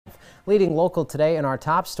Leading local today in our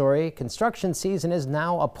top story, construction season is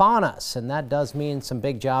now upon us, and that does mean some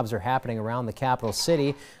big jobs are happening around the capital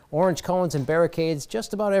city. Orange cones and barricades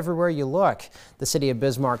just about everywhere you look. The city of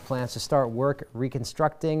Bismarck plans to start work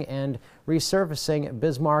reconstructing and resurfacing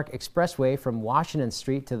Bismarck Expressway from Washington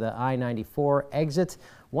Street to the I-94 exit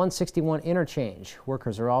 161 interchange.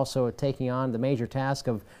 Workers are also taking on the major task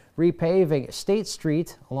of repaving State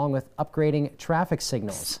Street along with upgrading traffic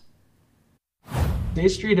signals. State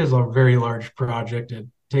Street is a very large project. It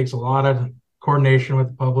takes a lot of coordination with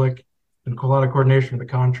the public and a lot of coordination with the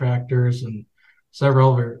contractors and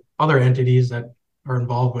several other entities that are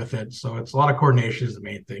involved with it. So it's a lot of coordination is the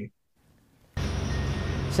main thing.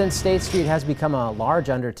 Since State Street has become a large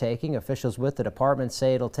undertaking, officials with the department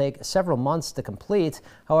say it'll take several months to complete.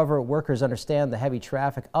 However, workers understand the heavy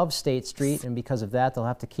traffic of State Street, and because of that, they'll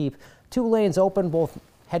have to keep 2 lanes open, both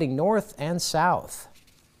heading north and south.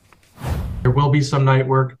 There will be some night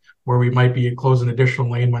work where we might be closing an additional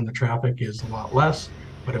lane when the traffic is a lot less,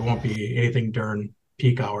 but it won't be anything during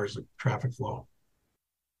peak hours of traffic flow.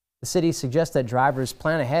 The city suggests that drivers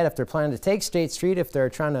plan ahead if they're planning to take State Street, if they're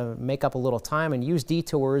trying to make up a little time and use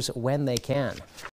detours when they can.